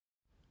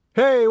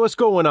Hey, what's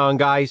going on,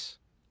 guys?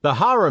 The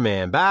Horror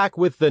Man back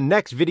with the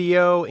next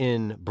video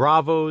in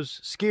Bravo's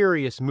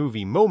Scariest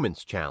Movie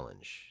Moments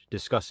Challenge,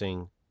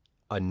 discussing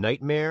A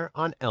Nightmare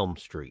on Elm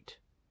Street.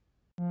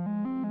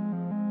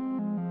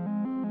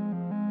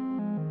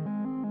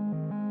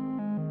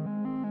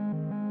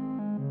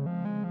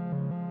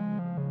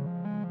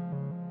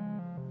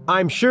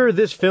 I'm sure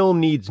this film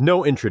needs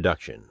no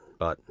introduction,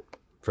 but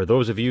for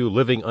those of you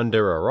living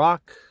under a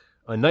rock,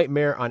 A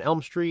Nightmare on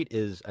Elm Street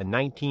is a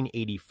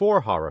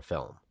 1984 horror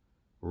film,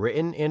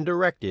 written and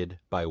directed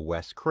by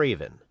Wes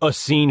Craven. A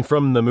scene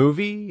from the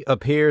movie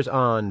appears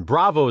on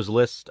Bravo's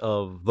list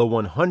of the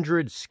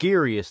 100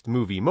 scariest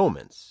movie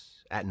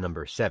moments at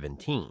number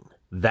 17.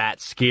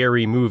 That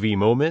scary movie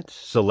moment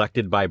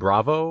selected by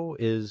Bravo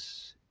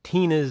is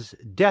Tina's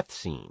death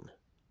scene,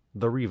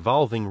 the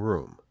revolving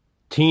room.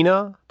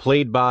 Tina,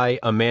 played by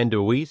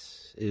Amanda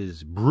Weiss,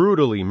 is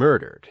brutally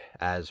murdered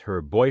as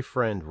her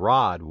boyfriend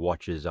Rod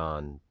watches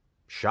on,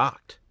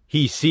 shocked.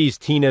 He sees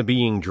Tina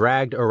being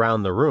dragged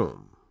around the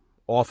room,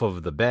 off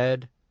of the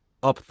bed,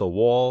 up the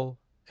wall,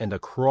 and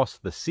across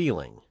the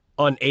ceiling.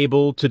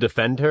 Unable to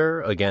defend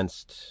her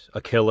against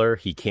a killer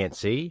he can't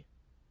see,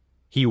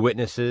 he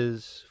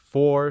witnesses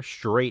 4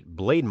 straight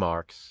blade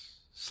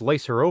marks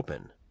slice her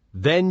open.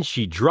 Then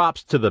she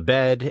drops to the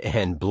bed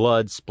and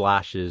blood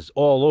splashes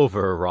all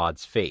over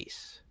Rod's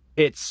face.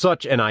 It's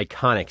such an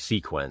iconic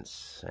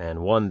sequence, and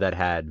one that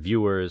had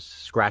viewers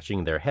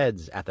scratching their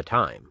heads at the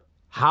time.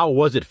 How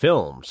was it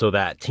filmed so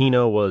that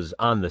Tina was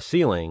on the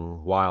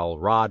ceiling while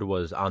Rod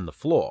was on the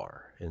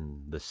floor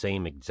in the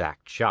same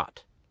exact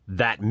shot?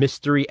 That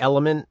mystery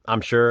element,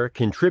 I'm sure,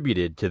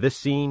 contributed to this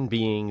scene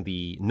being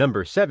the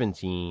number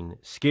 17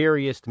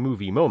 scariest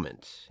movie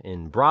moment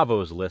in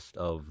Bravo's list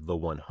of the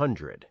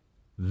 100.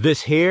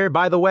 This here,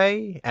 by the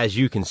way, as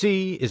you can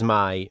see, is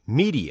my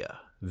media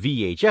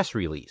VHS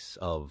release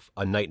of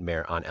A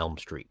Nightmare on Elm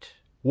Street.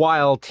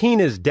 While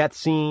Tina's death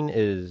scene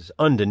is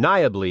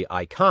undeniably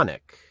iconic,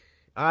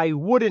 I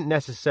wouldn't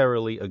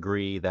necessarily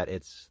agree that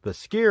it's the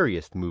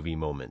scariest movie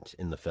moment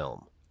in the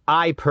film.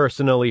 I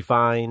personally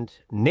find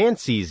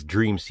Nancy's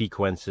dream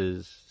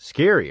sequences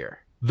scarier.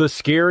 The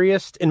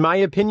scariest, in my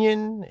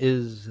opinion,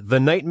 is the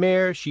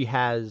nightmare she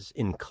has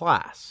in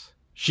class.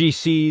 She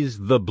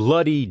sees the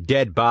bloody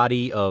dead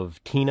body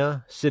of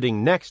Tina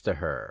sitting next to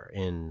her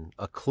in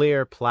a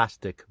clear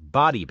plastic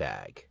body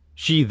bag.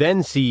 She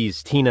then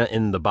sees Tina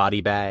in the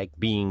body bag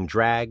being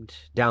dragged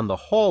down the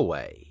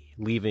hallway,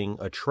 leaving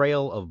a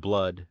trail of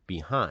blood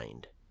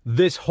behind.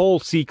 This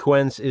whole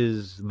sequence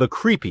is the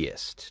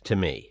creepiest to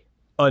me.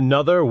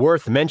 Another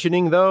worth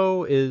mentioning,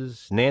 though,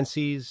 is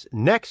Nancy's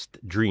next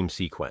dream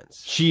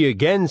sequence. She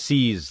again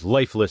sees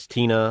lifeless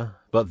Tina,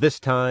 but this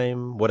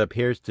time what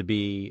appears to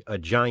be a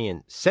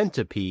giant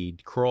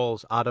centipede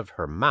crawls out of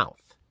her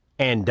mouth,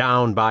 and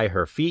down by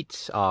her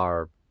feet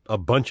are a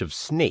bunch of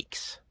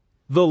snakes.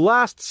 The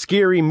last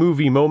scary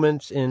movie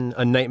moment in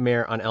A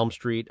Nightmare on Elm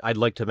Street I'd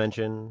like to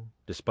mention,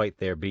 despite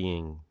there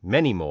being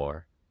many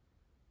more,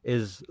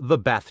 is the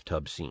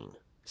bathtub scene.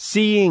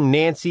 Seeing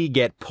Nancy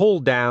get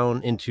pulled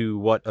down into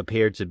what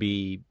appeared to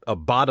be a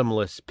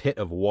bottomless pit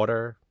of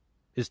water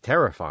is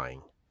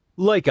terrifying.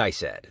 Like I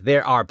said,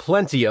 there are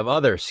plenty of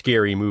other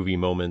scary movie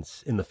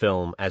moments in the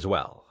film as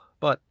well,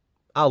 but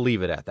I'll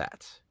leave it at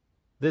that.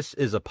 This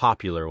is a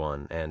popular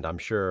one, and I'm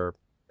sure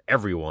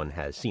everyone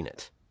has seen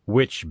it.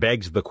 Which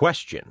begs the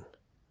question,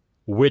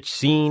 which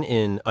scene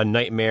in A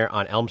Nightmare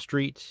on Elm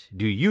Street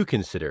do you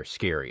consider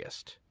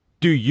scariest?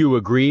 Do you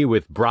agree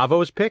with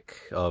Bravo's pick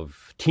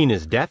of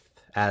Tina's death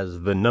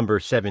as the number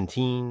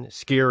 17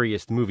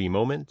 scariest movie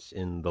moment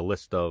in the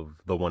list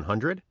of the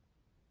 100?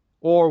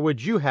 Or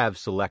would you have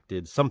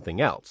selected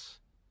something else?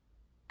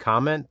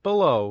 Comment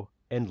below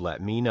and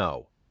let me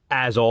know.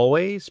 As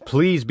always,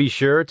 please be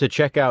sure to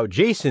check out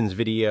Jason's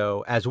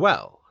video as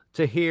well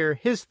to hear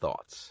his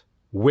thoughts.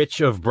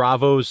 Which of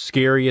Bravo's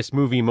scariest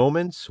movie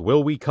moments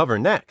will we cover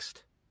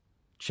next?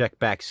 Check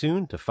back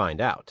soon to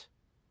find out.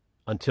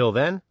 Until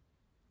then,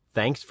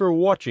 thanks for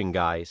watching,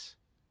 guys.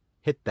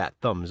 Hit that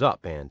thumbs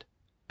up and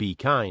be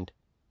kind,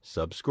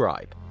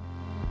 subscribe.